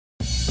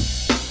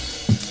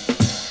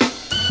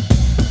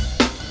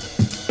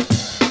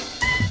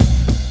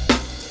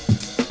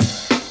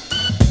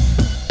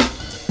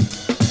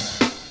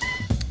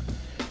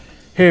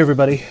Hey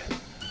everybody,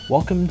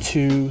 welcome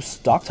to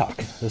Stock Talk.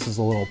 This is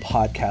a little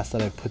podcast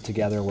that I've put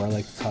together where I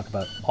like to talk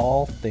about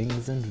all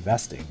things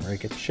investing, where I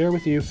get to share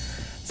with you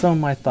some of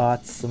my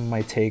thoughts, some of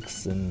my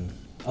takes, and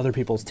other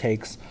people's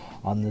takes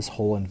on this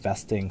whole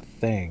investing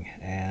thing.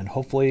 And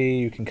hopefully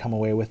you can come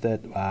away with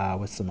it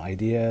with some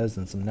ideas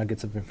and some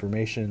nuggets of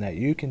information that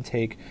you can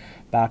take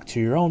back to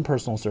your own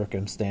personal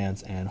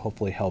circumstance and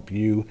hopefully help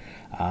you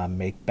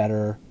make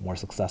better, more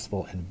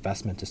successful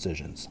investment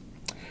decisions.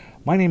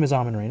 My name is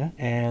Amin Reina,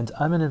 and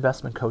I'm an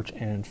investment coach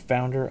and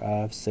founder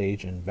of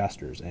Sage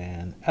Investors.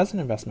 And as an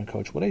investment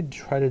coach, what I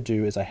try to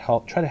do is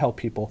try to help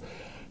people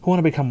who want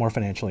to become more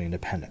financially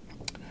independent.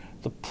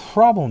 The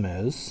problem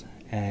is,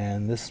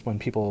 and this is when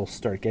people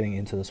start getting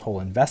into this whole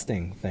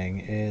investing thing,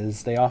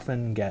 is they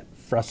often get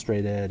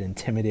frustrated,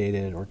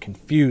 intimidated, or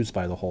confused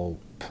by the whole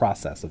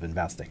process of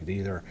investing. They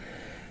either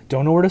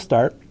don't know where to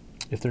start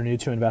if they're new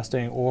to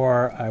investing,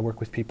 or I work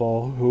with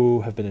people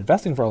who have been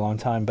investing for a long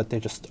time, but they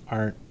just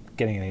aren't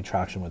getting any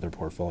traction with their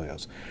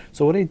portfolios.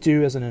 So what I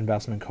do as an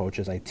investment coach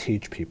is I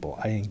teach people,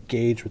 I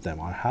engage with them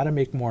on how to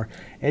make more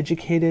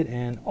educated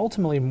and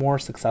ultimately more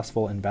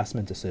successful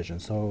investment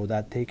decisions so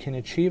that they can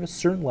achieve a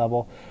certain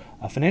level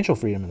of financial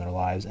freedom in their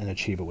lives and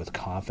achieve it with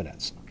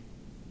confidence.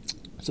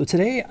 So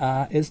today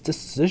is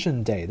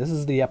decision day. This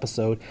is the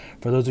episode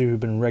for those of you who've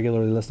been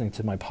regularly listening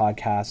to my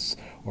podcasts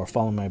or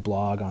following my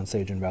blog on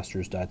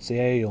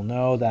sageinvestors.ca. You'll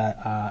know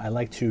that I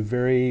like to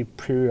very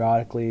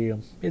periodically,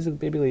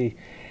 basically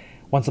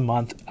once a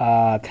month,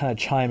 kind of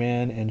chime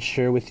in and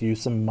share with you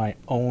some of my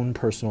own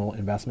personal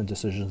investment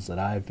decisions that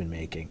I've been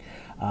making.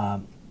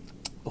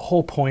 The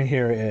whole point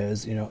here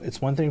is,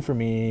 it's one thing for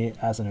me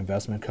as an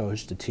investment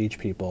coach to teach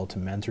people, to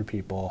mentor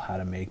people how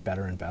to make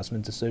better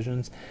investment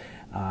decisions.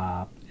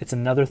 It's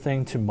another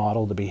thing to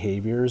model the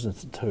behaviors.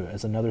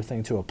 It's another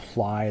thing to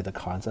apply the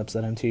concepts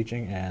that I'm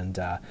teaching, and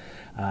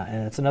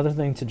it's another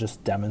thing to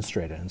just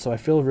demonstrate it. And so I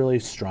feel really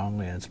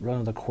strongly, and it's one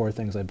of the core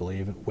things I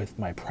believe with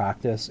my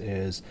practice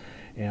is,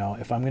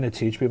 if I'm going to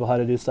teach people how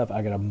to do stuff,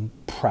 I got to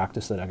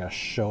practice it. I got to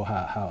show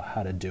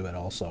how to do it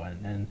also.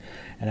 And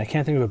I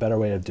can't think of a better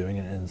way of doing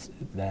it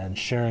than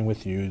sharing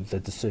with you the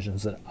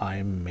decisions that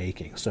I'm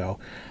making. So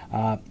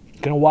I'm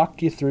going to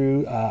walk you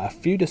through a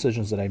few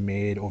decisions that I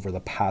made over the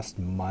past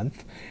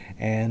month.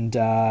 And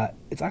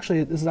this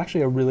is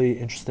actually a really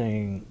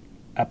interesting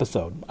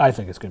episode. I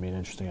think it's going to be an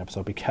interesting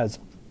episode because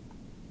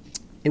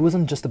it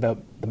wasn't just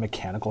about the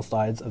mechanical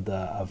sides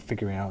of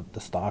figuring out the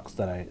stocks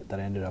that I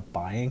ended up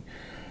buying.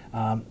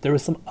 There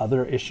was some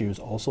other issues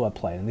also at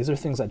play, and these are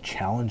things that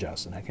challenge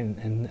us.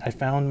 And I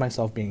found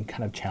myself being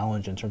kind of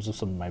challenged in terms of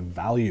some of my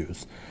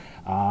values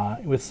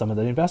with some of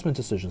the investment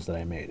decisions that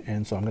I made.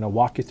 And so I'm going to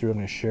walk you through. I'm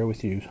going to share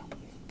with you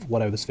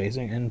what I was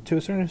facing, and to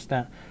a certain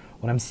extent,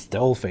 what I'm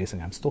still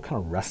facing. I'm still kind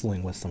of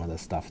wrestling with some of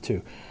this stuff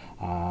too.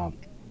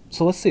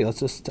 So let's see. Let's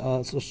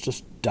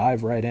just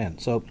dive right in.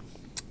 So,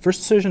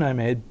 first decision I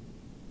made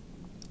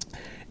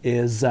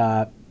is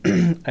I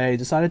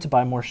decided to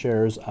buy more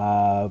shares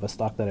of a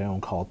stock that I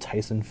own called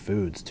Tyson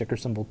Foods, ticker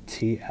symbol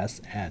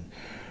TSN.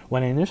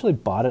 When I initially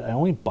bought it, I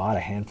only bought a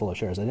handful of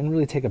shares. I didn't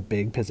really take a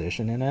big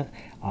position in it.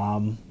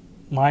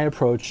 My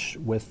approach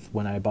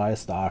when I buy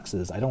stocks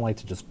is I don't like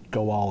to just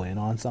go all in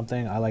on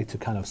something. I like to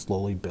kind of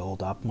slowly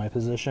build up my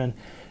position,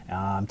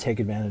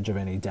 take advantage of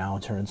any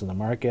downturns in the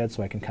market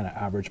so I can kind of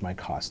average my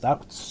cost.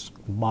 That's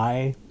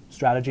my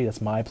strategy.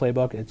 That's my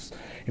playbook.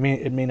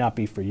 It may not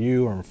be for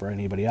you or for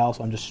anybody else.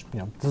 This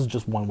is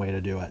just one way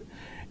to do it.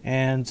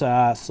 And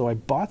so I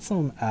bought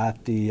some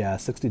at the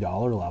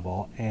 $60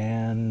 level,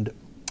 and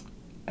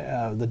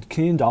the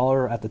Canadian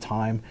dollar at the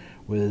time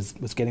was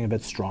getting a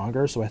bit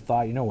stronger. So I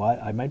thought, you know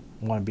what, I might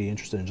want to be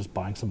interested in just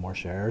buying some more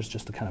shares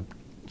just to kind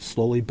of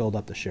slowly build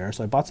up the shares.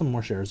 So I bought some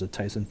more shares of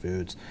Tyson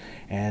Foods,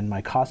 and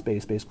my cost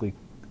base basically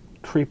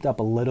creeped up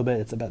a little bit.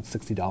 It's about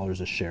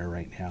 $60 a share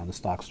right now. The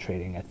stock's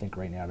trading, I think,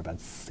 right now at about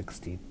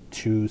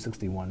 62,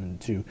 61, and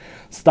 2.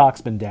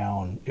 Stock's been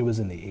down. It was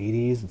in the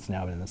 80s. It's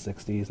now in the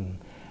 60s. And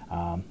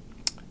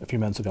a few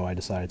months ago, I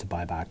decided to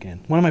buy back in.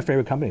 One of my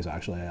favorite companies,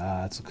 actually.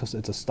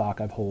 It's a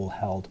stock I've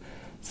held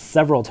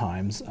several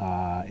times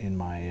in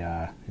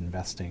my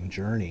investing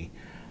journey.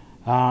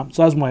 So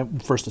that was my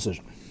first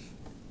decision.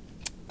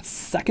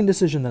 Second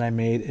decision that I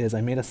made is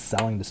I made a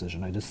selling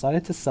decision. I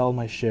decided to sell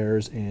my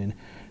shares in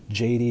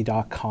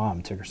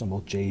JD.com, ticker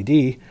symbol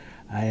JD,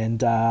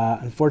 and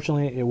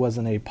unfortunately it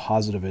wasn't a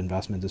positive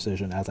investment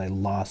decision as I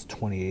lost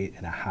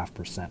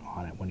 28.5%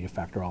 on it when you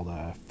factor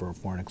all for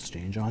foreign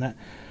exchange on it.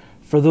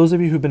 For those of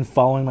you who've been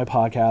following my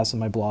podcast and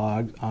my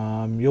blog,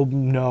 you'll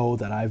know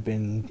that I've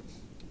been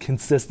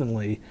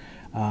consistently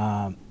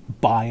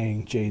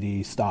buying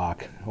JD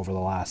stock over the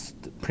last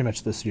pretty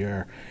much this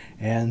year,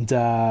 and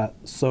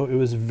so it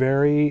was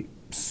very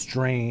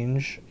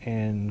strange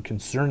and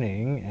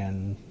concerning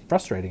and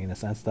frustrating in a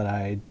sense that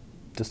I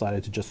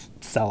decided to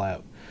just sell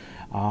out.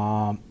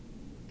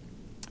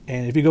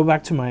 And if you go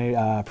back to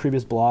my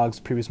previous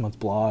month's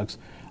blogs,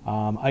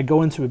 I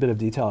go into a bit of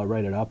detail, I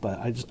write it up, but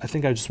I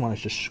think I just want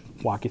to just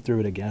walk you through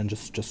it again,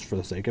 just for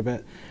the sake of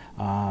it.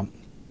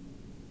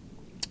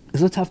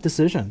 is a tough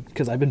decision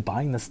because I've been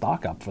buying the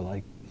stock up for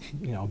like,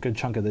 a good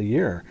chunk of the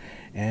year,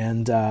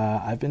 and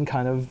I've been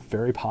kind of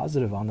very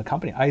positive on the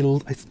company.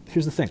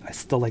 Here's the thing: I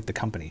still like the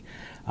company.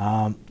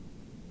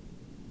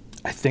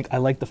 I think I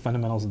like the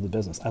fundamentals of the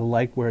business. I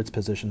like where it's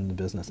positioned in the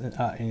business.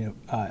 And,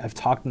 I've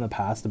talked in the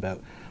past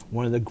about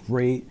one of the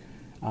great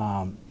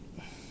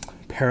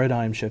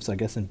paradigm shifts, I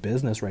guess, in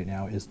business right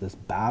now is this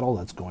battle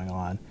that's going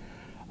on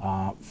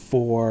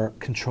for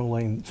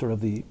controlling sort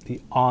of the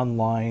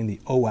online, the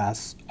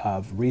OS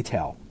of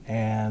retail.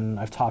 And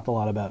I've talked a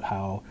lot about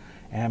how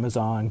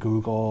Amazon,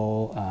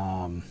 Google,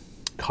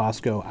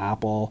 Costco,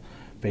 Apple,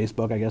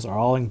 Facebook, I guess, are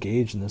all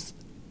engaged in this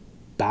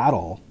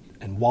battle,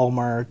 and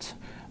Walmart,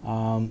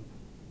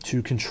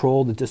 to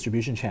control the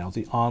distribution channels,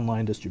 the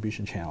online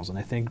distribution channels. And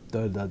I think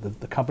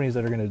the companies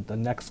that are going to, the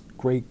next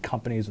great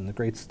companies and the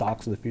great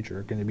stocks of the future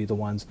are going to be the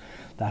ones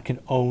that can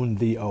own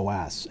the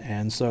OS.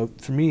 And so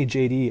for me,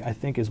 JD, I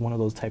think, is one of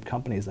those type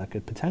companies that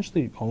could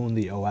potentially own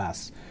the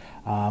OS,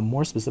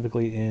 more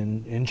specifically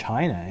in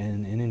China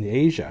and in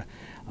Asia.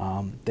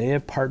 They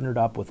have partnered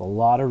up with a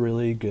lot of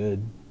really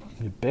good,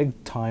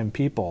 big time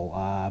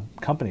people,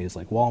 companies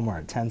like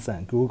Walmart,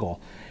 Tencent,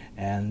 Google,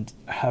 and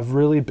have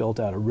really built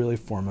out a really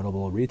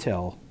formidable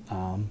retail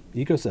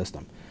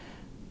ecosystem.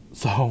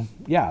 So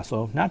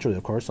naturally,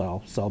 of course,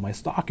 I'll sell my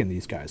stock in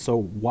these guys. So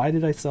why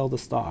did I sell the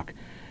stock?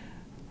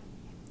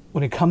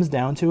 When it comes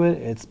down to it,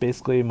 it's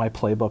basically my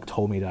playbook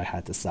told me that I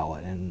had to sell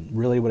it. And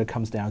really what it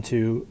comes down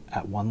to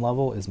at one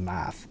level is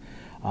math.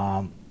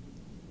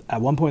 At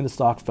one point, the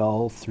stock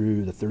fell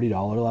through the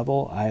 $30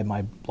 level.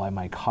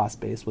 My cost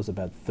base was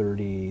about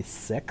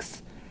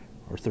 36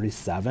 or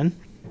 37.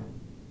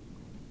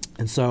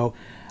 And so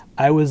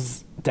I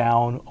was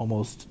down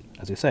almost,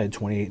 as I said,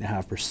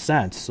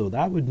 28.5%. So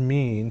that would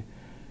mean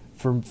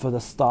for the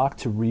stock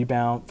to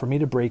rebound, for me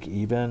to break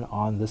even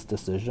on this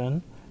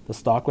decision, the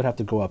stock would have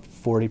to go up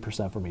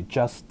 40% for me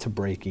just to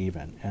break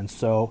even. And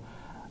so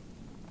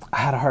I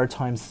had a hard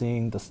time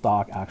seeing the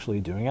stock actually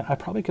doing it. I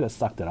probably could have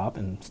sucked it up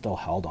and still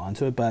held on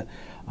to it. But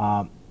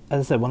as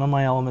I said, one of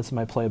my elements in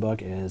my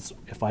playbook is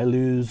if I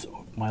lose,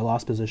 my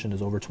loss position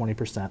is over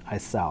 20%, I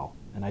sell.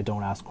 And I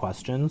don't ask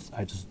questions,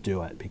 I just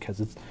do it,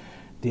 because it's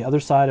the other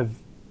side of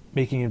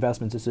making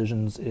investment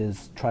decisions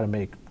is try to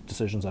make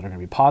decisions that are going to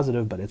be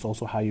positive, but it's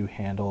also how you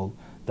handle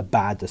the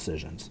bad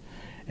decisions.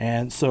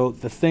 And so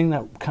the thing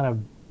that kind of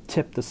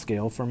tipped the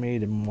scale for me,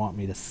 didn't want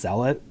me to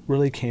sell it,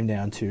 really came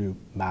down to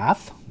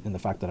math and the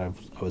fact that I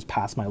was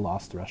past my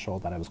loss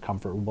threshold that I was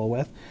comfortable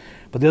with.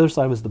 But the other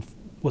side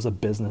was a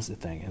business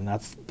thing, and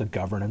that's the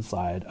governance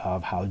side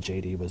of how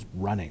JD was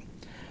running.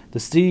 The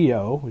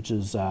CEO,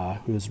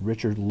 who is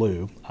Richard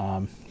Liu,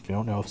 if you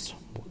don't know,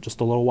 just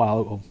a little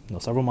while,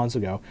 several months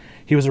ago,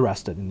 he was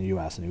arrested in the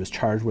U.S. and he was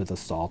charged with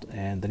assault,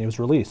 and then he was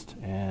released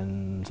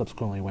and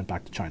subsequently went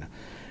back to China.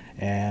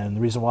 And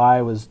the reason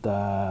why was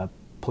the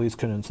police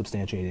couldn't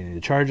substantiate any of the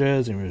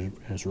charges, and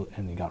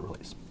he got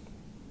released.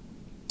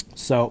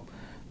 So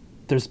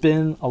there's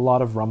been a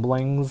lot of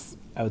rumblings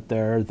out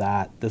there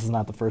that this is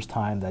not the first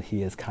time that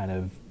he has kind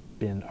of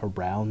been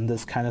around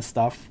this kind of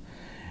stuff.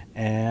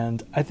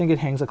 And I think it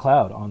hangs a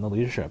cloud on the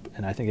leadership,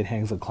 and I think it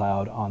hangs a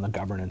cloud on the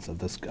governance of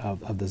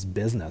this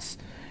business.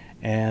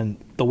 And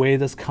the way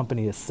this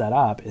company is set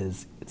up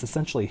is it's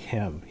essentially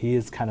him. He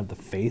is kind of the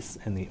face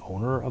and the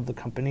owner of the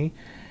company.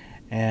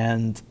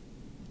 And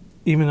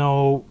even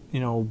though,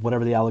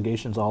 whatever the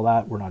allegations, all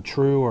that were not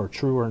true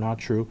or not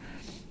true,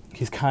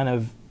 he's kind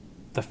of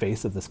the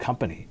face of this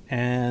company.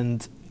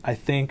 And I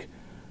think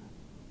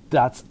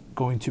that's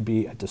going to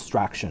be a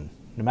distraction.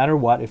 No matter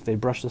what, if they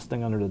brush this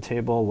thing under the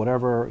table,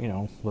 whatever,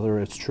 whether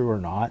it's true or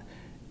not,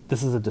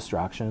 this is a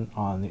distraction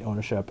on the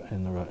ownership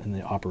and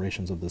the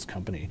operations of this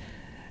company.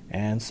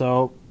 And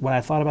so when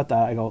I thought about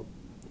that, I go,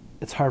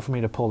 it's hard for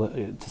me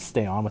to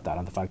stay on with that,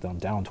 on the fact that I'm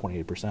down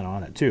 28%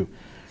 on it too.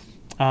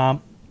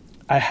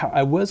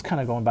 I was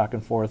kind of going back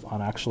and forth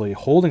on actually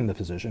holding the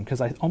position, because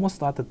I almost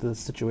thought that the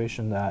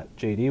situation that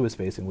JD was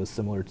facing was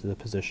similar to the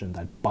position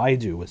that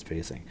Baidu was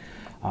facing.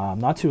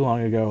 Not too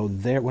long ago,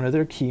 one of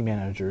their key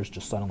managers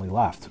just suddenly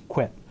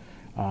quit,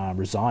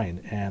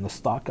 resigned, and the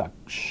stock got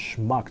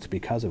schmucked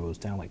because of it. It was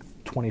down like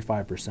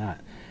 25%.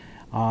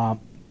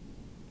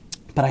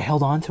 But I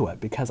held on to it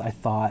because I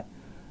thought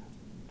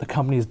the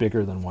company is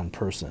bigger than one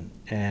person,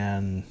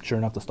 and sure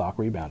enough, the stock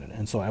rebounded.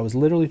 And so I was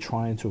literally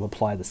trying to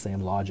apply the same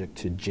logic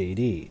to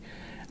JD,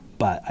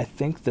 but I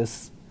think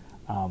that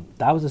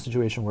was a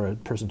situation where a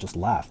person just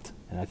left,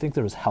 and I think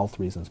there was health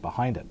reasons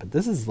behind it. But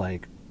this is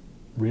like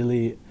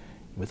really,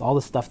 with all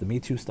the stuff, the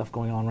Me Too stuff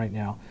going on right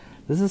now,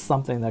 this is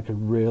something that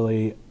could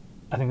really,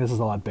 I think this is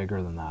a lot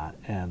bigger than that,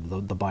 and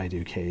the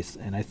Baidu case,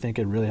 and I think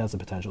it really has the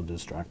potential to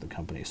distract the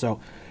company. So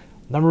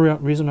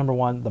reason number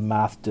one, the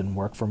math didn't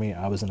work for me.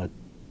 I was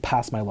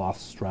past my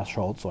loss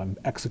threshold, so I'm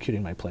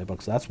executing my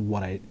playbook. So that's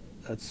what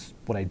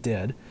I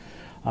did.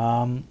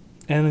 And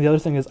the other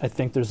thing is, I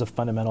think there's a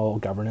fundamental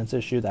governance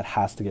issue that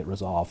has to get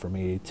resolved for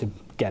me to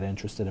get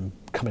interested in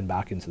coming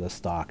back into this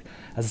stock.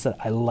 As I said,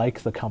 I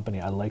like the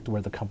company. I like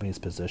where the company is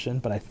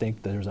positioned, but I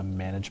think there's a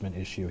management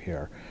issue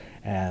here.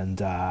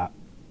 And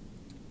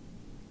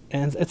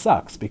And it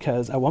sucks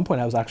because at one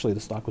point the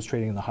stock was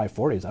trading in the high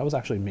 40s. I was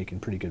actually making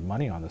pretty good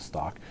money on this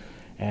stock.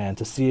 And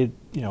to see it,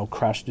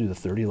 crash through the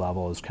 30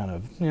 level is kind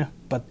of, yeah,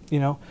 but,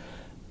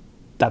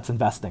 that's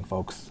investing,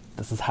 folks.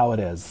 This is how it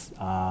is.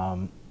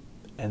 And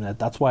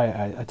that's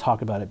why I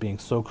talk about it being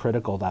so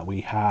critical that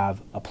we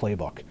have a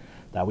playbook,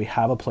 that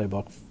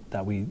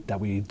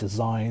we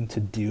design to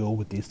deal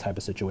with these type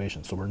of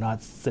situations. So we're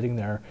not sitting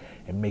there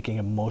and making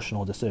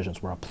emotional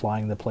decisions. We're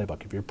applying the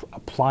playbook. If you're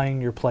applying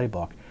your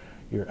playbook,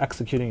 you're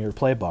executing your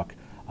playbook,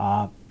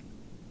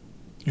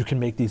 you can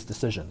make these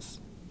decisions.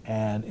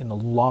 And in the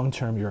long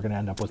term, you're going to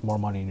end up with more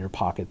money in your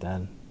pocket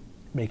than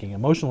making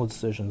emotional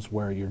decisions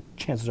where your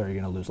chances are you're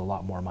going to lose a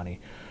lot more money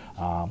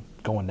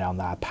going down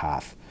that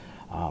path.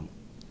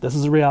 This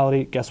is a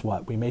reality. Guess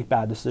what? We make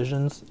bad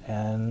decisions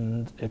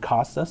and it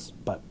costs us,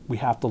 but we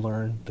have to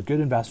learn. The good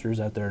investors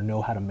out there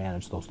know how to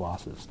manage those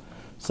losses.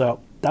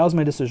 So that was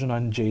my decision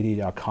on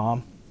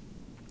JD.com.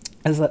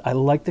 As I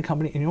like the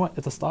company, and you know what?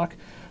 It's a stock.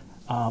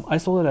 I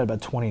sold it at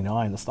about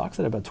 29. The stock's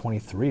at about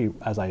 23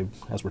 as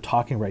we're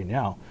talking right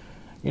now.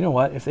 You know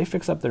what? If they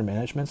fix up their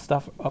management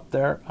stuff up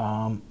there,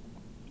 and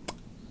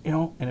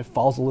it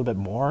falls a little bit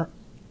more,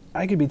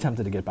 I could be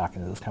tempted to get back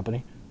into this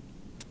company.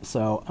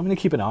 So I'm going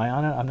to keep an eye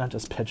on it. I'm not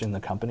just pitching the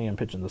company, I'm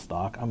pitching the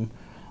stock. I'm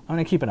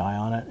going to keep an eye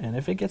on it. And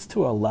if it gets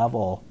to a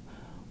level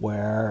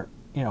where,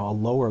 a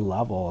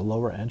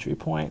lower entry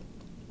point,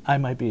 I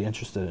might be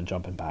interested in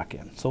jumping back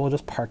in. So we'll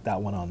just park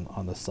that one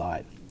on the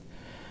side.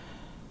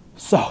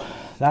 So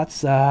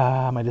that's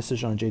my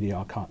decision on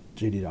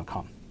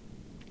JD.com.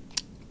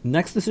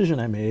 Next decision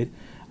I made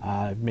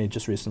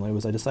just recently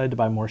was I decided to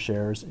buy more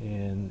shares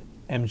in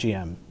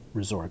MGM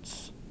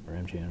Resorts, or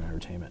MGM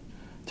Entertainment.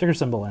 Ticker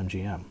symbol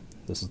MGM.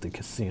 This is the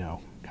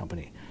casino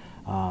company.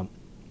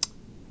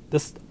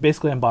 This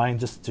basically I'm buying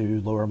just to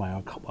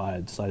I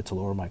decided to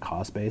lower my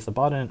cost base. I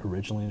bought it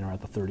originally around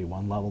the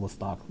 31 level. The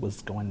stock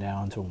was going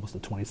down to almost the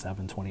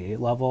 27, 28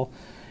 level.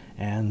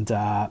 And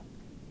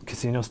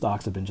casino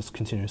stocks have been just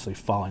continuously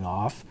falling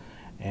off.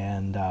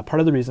 And part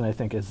of the reason I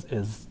think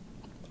is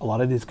a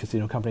lot of these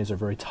casino companies are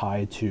very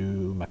tied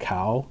to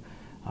Macau,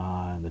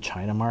 the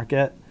China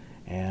market.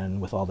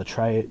 And with all the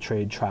trade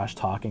trash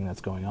talking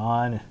that's going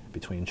on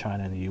between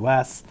China and the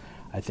US,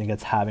 I think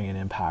it's having an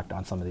impact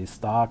on some of these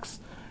stocks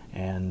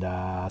and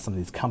some of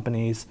these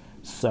companies.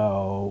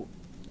 So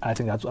I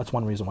think that's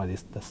one reason why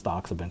the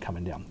stocks have been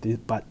coming down.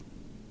 But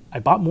I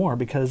bought more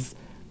because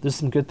there's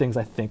some good things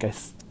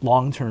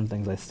long-term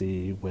things I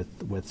see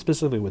with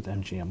specifically with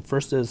MGM.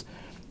 First is,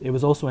 it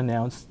was also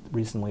announced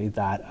recently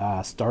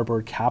that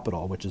Starboard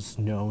Capital, which is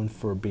known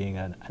for being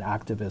an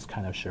activist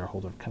kind of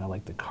shareholder, kind of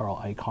like the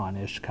Carl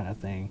Icahn-ish kind of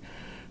thing,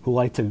 who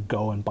like to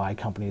go and buy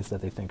companies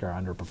that they think are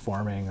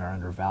underperforming or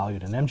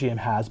undervalued. And MGM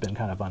has been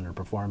kind of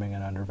underperforming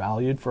and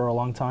undervalued for a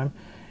long time.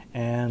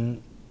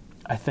 And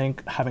I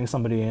think having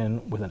somebody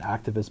in with an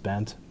activist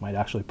bent might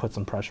actually put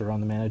some pressure on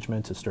the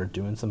management to start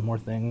doing some more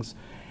things.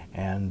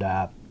 And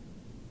I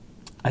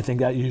think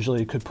that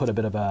usually could put a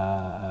bit of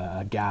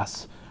a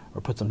gas or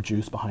put some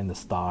juice behind the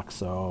stock.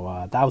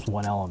 So that was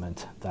one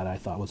element that I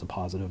thought was a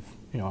positive,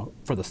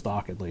 for the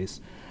stock at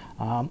least.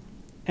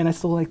 And I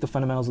still like the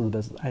fundamentals of the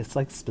business. I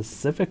like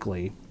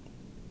specifically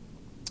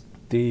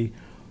the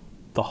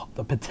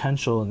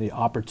potential and the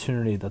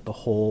opportunity that the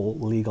whole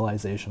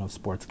legalization of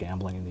sports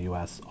gambling in the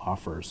U.S.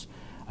 offers.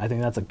 I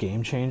think that's a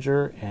game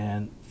changer.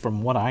 And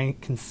from what I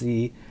can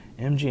see,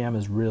 MGM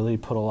has really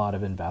put a lot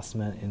of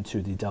investment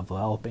into the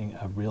developing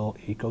a real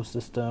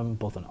ecosystem,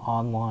 both an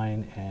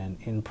online and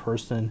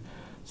in-person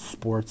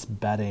sports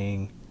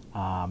betting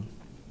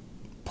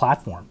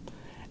platform.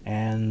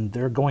 And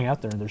they're going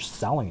out there and they're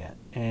selling it.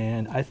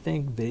 And I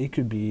think they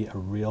could be a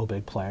real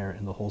big player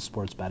in the whole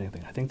sports betting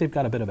thing. I think they've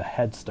got a bit of a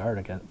head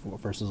start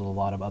versus a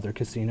lot of other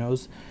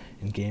casinos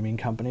and gaming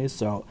companies.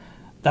 So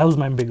that was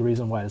my big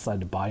reason why I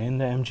decided to buy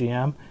into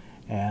MGM.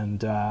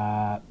 And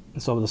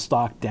so the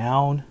stock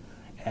down,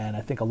 and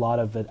I think a lot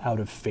of it out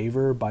of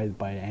favor by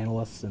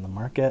analysts in the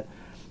market,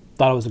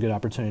 thought it was a good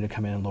opportunity to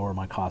come in and lower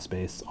my cost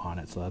base on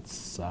it. So that's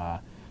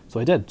so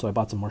I did. So I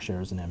bought some more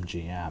shares in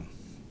MGM.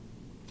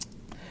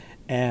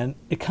 And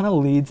it kind of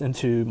leads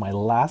into my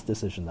last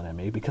decision that I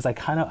made, because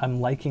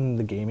I'm liking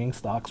the gaming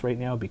stocks right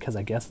now because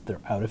I guess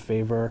they're out of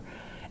favor.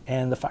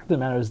 And the fact of the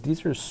matter is,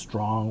 these are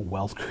strong,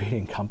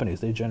 wealth-creating companies.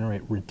 They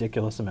generate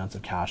ridiculous amounts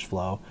of cash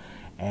flow,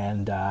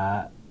 and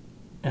they're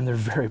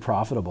very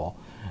profitable.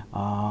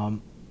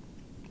 And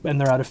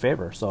they're out of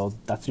favor. So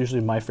that's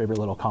usually my favorite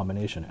little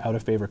combination, out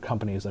of favor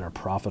companies that are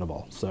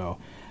profitable. So,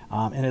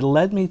 and it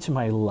led me to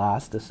my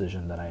last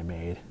decision that I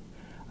made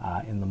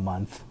in the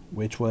month,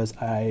 which was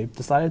I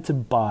decided to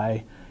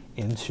buy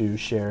into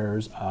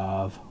shares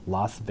of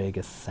Las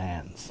Vegas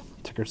Sands,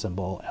 ticker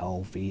symbol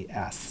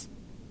LVS.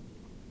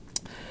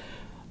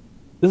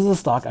 This is a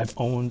stock I've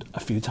owned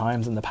a few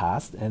times in the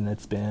past, and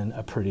it's been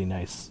a pretty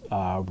nice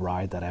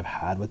ride that I've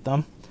had with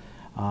them.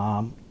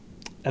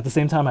 At the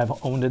same time, I've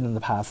owned it in the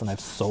past and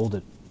I've sold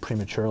it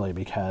prematurely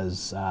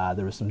because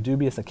there was some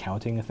dubious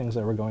accounting things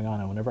that were going on.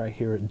 And whenever I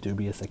hear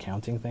dubious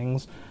accounting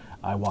things,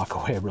 I walk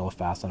away real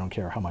fast. I don't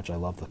care how much I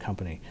love the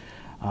company.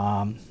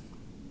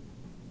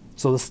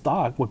 So the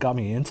stock, what got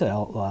me into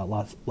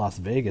Las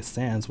Vegas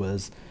Sands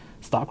was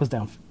stock's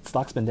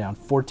been down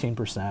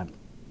 14%,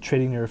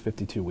 trading near a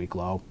 52-week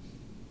low.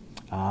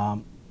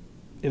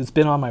 It's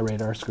been on my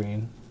radar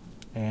screen,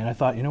 and I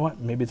thought, you know what,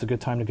 maybe it's a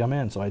good time to come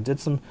in. So I did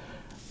some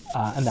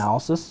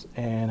analysis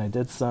and I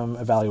did some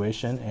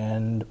evaluation,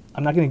 and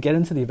I'm not going to get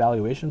into the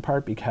evaluation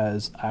part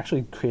because I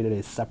actually created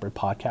a separate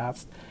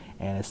podcast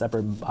and a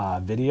separate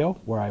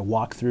video where I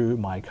walk through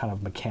my kind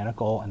of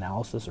mechanical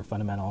analysis or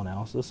fundamental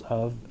analysis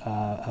of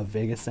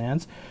Vegas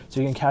Sands.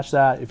 So you can catch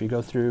that if you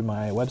go through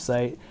my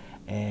website,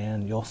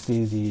 and you'll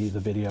see the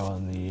video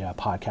on the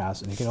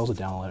podcast, and you can also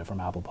download it from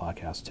Apple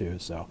Podcasts too.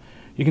 So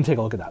you can take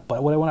a look at that.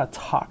 But what I want to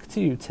talk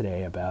to you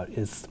today about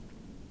is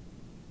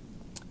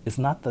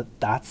not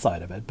that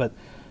side of it, but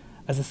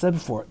as I said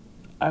before,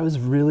 I was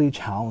really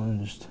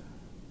challenged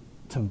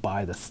to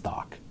buy the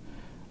stock.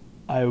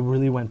 I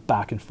really went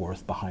back and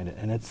forth behind it,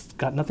 and it's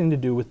got nothing to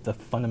do with the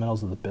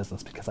fundamentals of the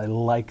business, because I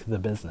like the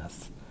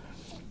business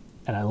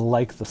and I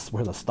like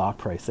where the stock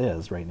price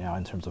is right now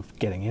in terms of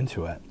getting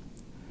into it.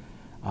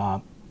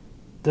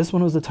 This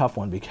one was a tough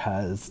one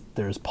because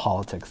there's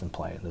politics in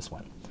play in this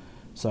one.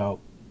 So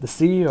the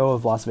CEO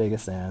of Las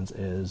Vegas Sands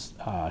is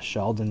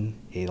Sheldon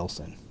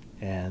Adelson,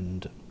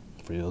 and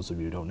for those of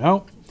you who don't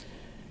know,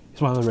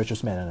 he's one of the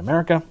richest men in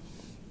America.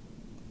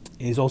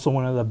 He's also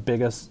one of the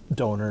biggest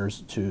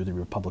donors to the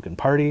Republican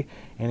Party,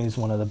 and he's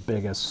one of the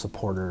biggest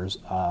supporters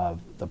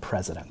of the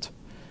president,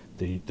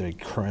 the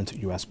current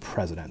U.S.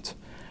 president.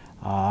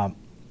 I'm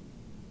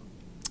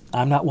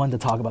not one to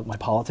talk about my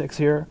politics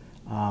here.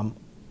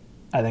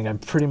 I think I'm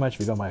pretty much, if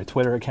you go to my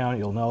Twitter account,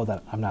 you'll know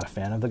that I'm not a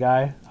fan of the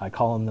guy. I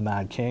call him the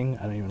Mad King.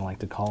 I don't even like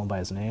to call him by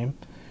his name.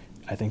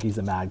 I think he's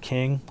a Mad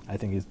King. I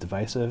think he's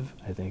divisive.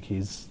 I think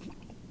he's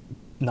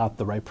not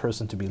the right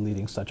person to be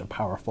leading such a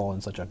powerful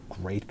and such a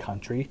great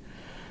country.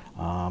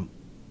 I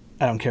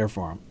don't care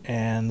for him.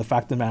 And the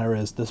fact of the matter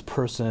is, this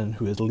person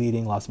who is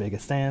leading Las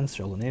Vegas Sands,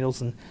 Sheldon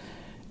Adelson,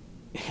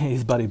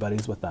 he's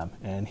buddies with them.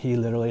 And he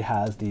literally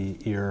has the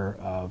ear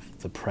of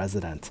the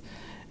president.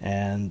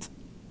 And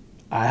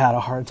I had a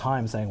hard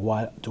time saying,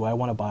 why do I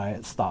want to buy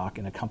stock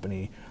in a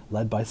company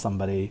led by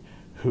somebody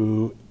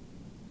who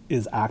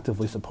is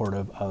actively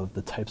supportive of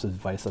the types of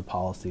divisive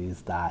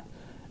policies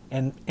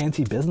and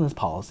anti-business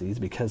policies,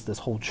 because this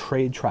whole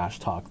trade trash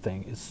talk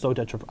thing is so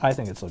I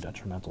think it's so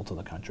detrimental to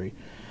the country.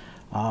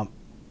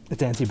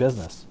 It's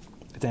anti-business.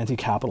 It's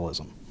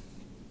anti-capitalism.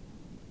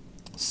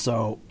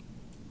 So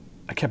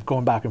I kept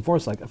going back and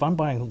forth. Like, if I'm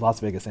buying Las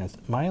Vegas Sands,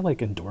 am I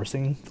like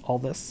endorsing all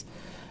this?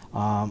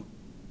 I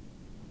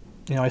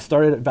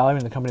started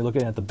evaluating the company,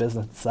 looking at the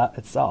business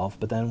itself,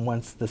 but then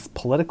once this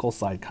political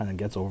side kind of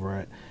gets over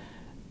it,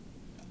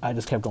 I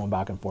just kept going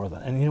back and forth.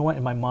 And you know what?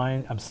 In my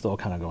mind, I'm still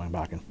kind of going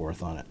back and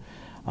forth on it.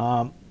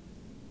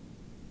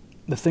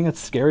 The thing that's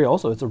scary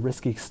also, it's a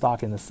risky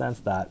stock in the sense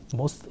that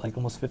almost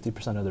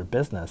 50% of their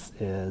business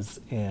is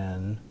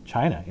in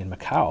China, in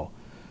Macau.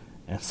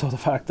 And so the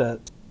fact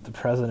that the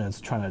president's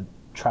trying to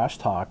trash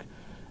talk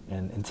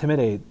and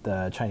intimidate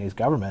the Chinese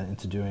government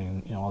into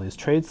doing all these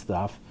trade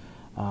stuff,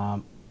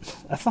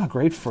 that's not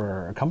great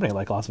for a company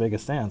like Las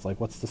Vegas Sands.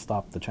 Like, what's to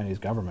stop the Chinese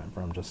government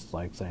from just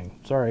like saying,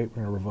 sorry, we're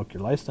going to revoke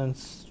your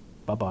license,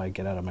 bye-bye,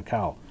 get out of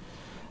Macau.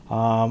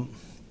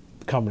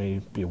 The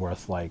company be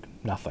worth like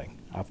nothing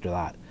after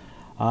that.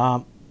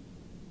 Part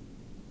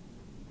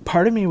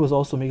of me was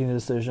also making a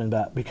decision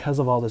that because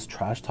of all this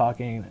trash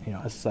talking,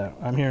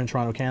 I'm here in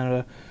Toronto,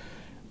 Canada.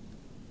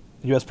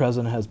 The U.S.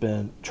 president has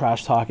been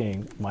trash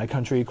talking my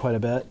country quite a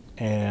bit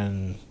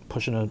and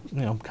pushing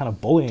kind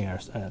of bullying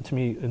to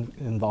me,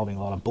 involving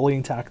a lot of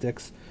bullying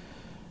tactics.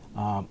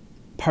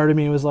 Part of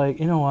me was like,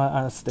 you know what,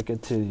 I'll stick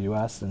it to the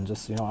U.S. and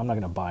just, I'm not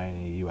going to buy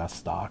any U.S.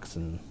 stocks.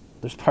 And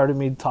there's part of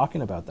me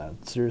talking about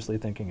that, seriously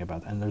thinking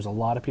about that. And there's a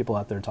lot of people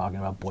out there talking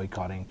about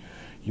boycotting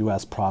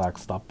U.S.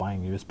 products, stop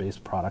buying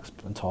U.S.-based products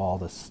until all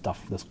this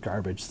stuff, this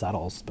garbage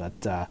settles.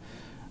 But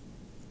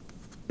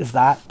is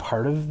that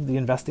part of the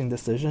investing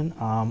decision?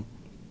 I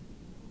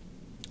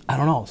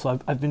don't know. So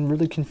I've been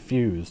really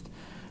confused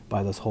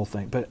by this whole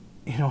thing. But,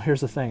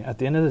 here's the thing. At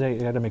the end of the day,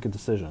 you got to make a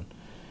decision.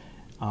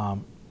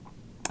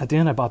 At the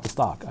end, I bought the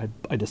stock.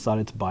 I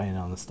decided to buy in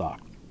on the stock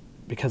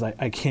because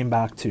I came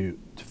back to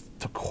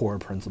core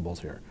principles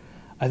here.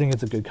 I think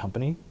it's a good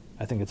company.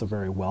 I think it's a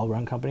very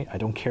well-run company. I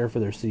don't care for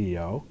their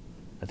CEO.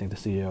 I think the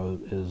CEO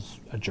is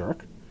a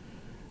jerk.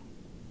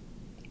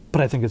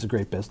 But I think it's a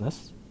great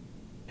business,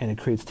 and it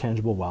creates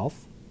tangible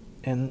wealth.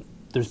 And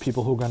there's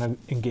people who are going to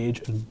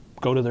engage and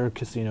go to their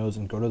casinos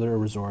and go to their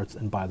resorts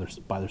and buy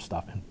their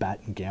stuff and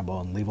bet and gamble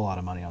and leave a lot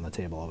of money on the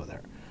table over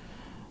there.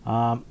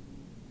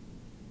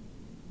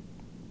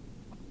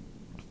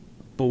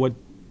 But what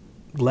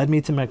led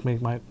me to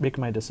make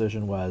my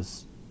decision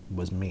was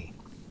me.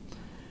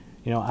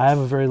 I have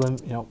a very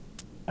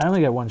I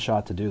only get one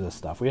shot to do this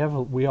stuff.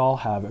 We all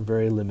have a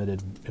very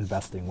limited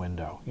investing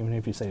window. Even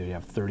if you say you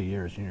have 30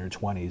 years, you're in your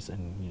 20s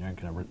and you're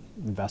not going to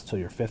invest till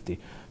you're 50.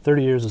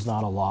 30 years is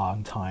not a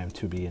long time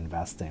to be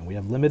investing. We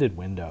have limited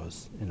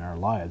windows in our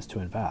lives to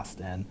invest,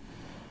 and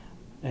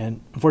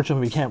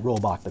unfortunately we can't roll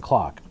back the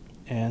clock.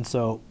 And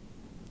so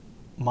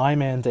my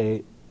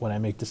mandate when I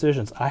make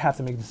decisions, I have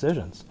to make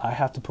decisions. I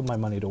have to put my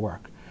money to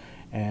work,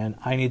 and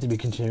I need to be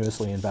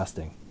continuously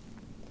investing.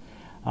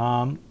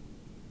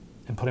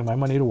 And putting my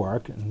money to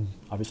work, and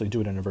obviously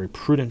do it in a very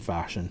prudent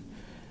fashion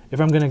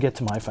if I'm going to get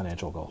to my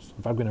financial goals,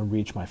 if I'm going to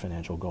reach my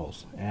financial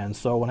goals. And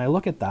so when I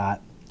look at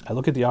that, I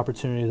look at the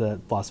opportunity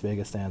that Las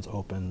Vegas Sands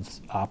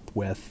opens up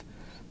with.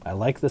 I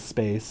like the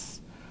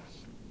space.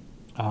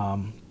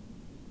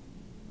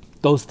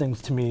 Those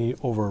things to me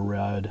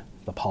override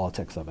the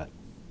politics of it.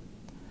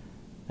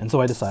 And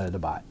so I decided to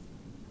buy.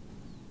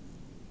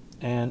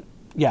 And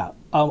yeah,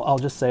 I'll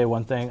just say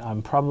one thing.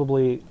 I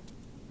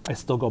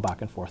still go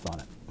back and forth on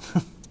it.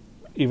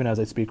 Even as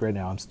I speak right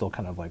now, I'm still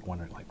kind of like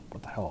wondering, like,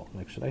 what the hell?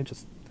 Like, should I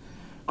just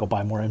go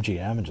buy more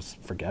MGM and just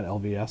forget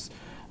LVS?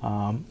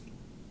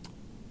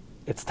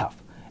 It's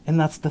tough. And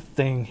that's the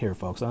thing here,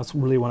 folks. And that's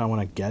really what I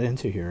want to get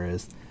into here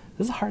is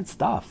this is hard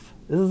stuff.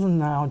 This isn't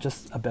now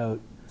just about,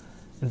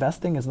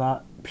 investing is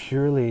not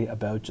purely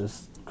about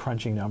just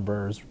crunching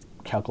numbers,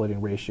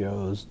 calculating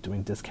ratios,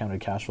 doing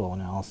discounted cash flow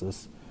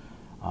analysis,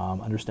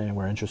 understanding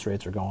where interest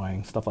rates are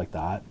going, stuff like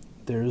that.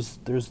 There's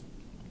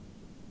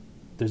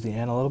the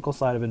analytical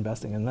side of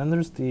investing, and then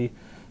there's the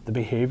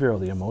behavioral,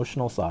 the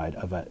emotional side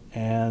of it.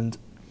 And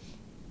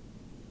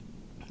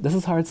this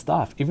is hard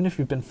stuff. Even if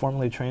you've been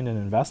formally trained in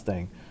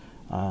investing,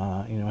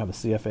 have a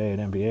CFA,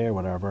 an MBA, or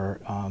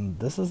whatever,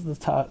 these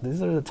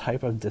are the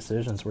type of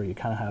decisions where you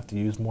kind of have to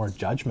use more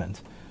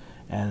judgment,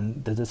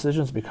 and the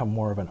decisions become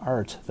more of an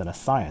art than a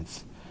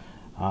science.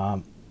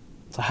 So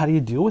how do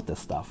you deal with this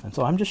stuff? And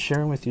so I'm just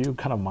sharing with you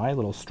kind of my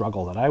little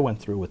struggle that I went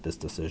through with this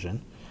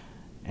decision.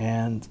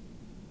 And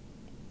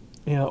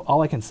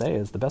all I can say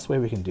is the best way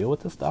we can deal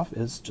with this stuff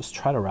is just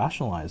try to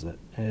rationalize it,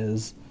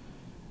 is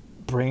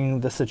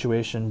bring the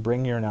situation,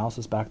 bring your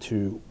analysis back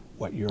to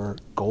what your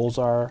goals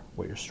are,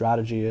 what your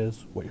strategy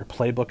is, what your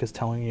playbook is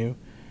telling you.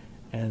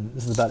 And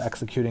this is about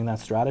executing that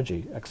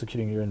strategy,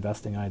 executing your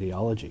investing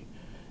ideology.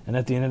 And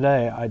at the end of the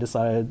day, I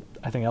decided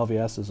I think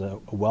LVS is a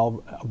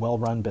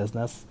well-run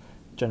business,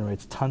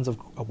 generates tons of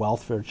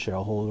wealth for its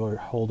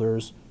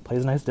shareholders,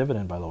 pays a nice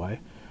dividend, by the way,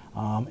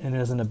 and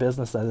is in a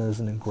business that is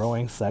in a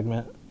growing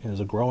segment, is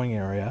a growing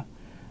area.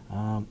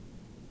 I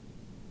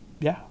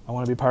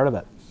want to be part of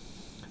it.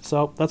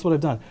 So that's what I've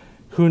done.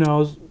 Who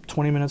knows,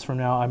 20 minutes from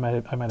now, I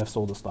might have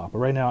sold the stock. But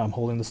right now, I'm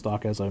holding the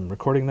stock as I'm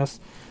recording this.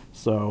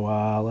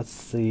 So let's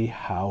see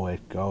how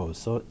it goes.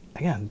 So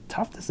again,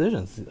 tough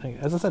decisions.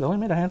 As I said, I only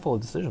made a handful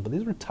of decisions, but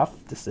these were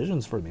tough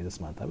decisions for me this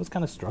month. I was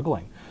kind of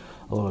struggling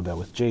a little bit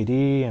with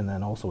JD and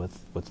then also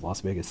with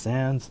Las Vegas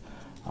Sands.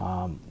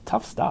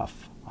 Tough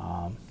stuff.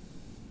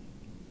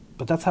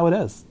 But that's how it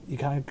is. You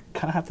kind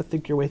of have to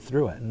think your way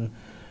through it, and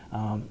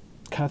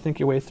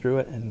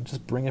and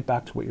just bring it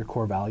back to what your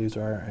core values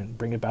are, and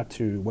bring it back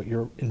to what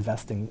your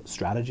investing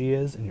strategy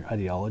is and your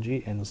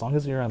ideology. And as long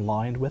as you're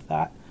aligned with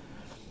that,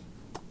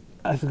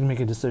 I think you make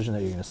a decision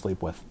that you're going to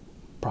sleep with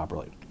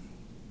properly.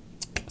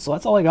 So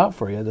that's all I got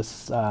for you.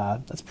 That's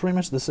pretty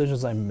much the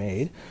decisions I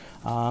made.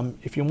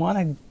 If you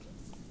want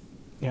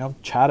to,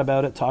 chat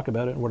about it, talk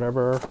about it,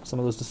 whatever,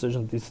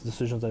 these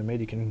decisions I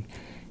made, you can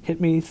hit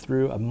me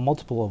through a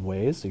multiple of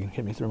ways. You can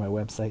hit me through my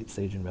website,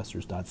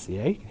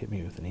 sageinvestors.ca. You can hit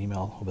me with an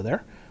email over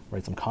there.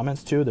 Write some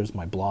comments too. There's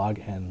my blog,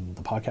 and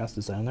the podcast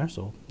is down there,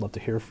 so I'd love to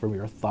hear from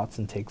your thoughts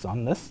and takes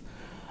on this.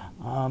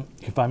 You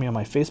can find me on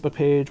my Facebook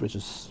page, which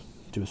is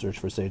do a search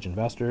for Sage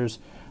Investors.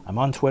 I'm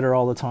on Twitter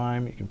all the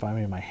time. You can find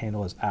me. My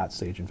handle is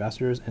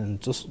 @SageInvestors. And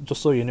just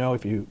so you know,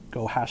 if you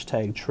go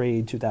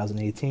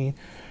 #trade2018,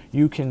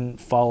 you can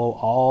follow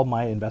all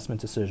my investment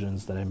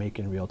decisions that I make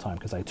in real time,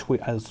 because I tweet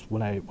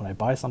when I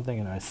buy something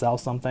and I sell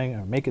something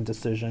or make a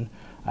decision,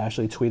 I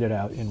actually tweet it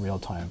out in real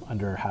time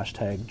under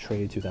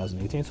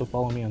 #trade2018. So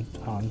follow me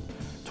on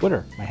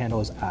Twitter. My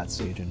handle is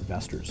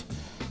 @SageInvestors.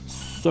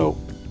 So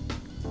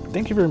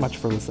thank you very much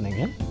for listening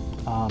in.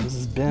 This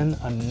has been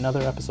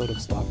another episode of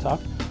Stock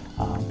Talk.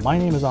 My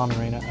name is Amin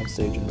Reina of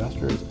Sage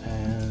Investors,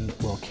 and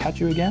we'll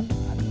catch you again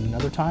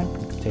another time.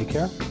 Take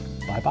care.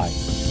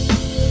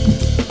 Bye-bye.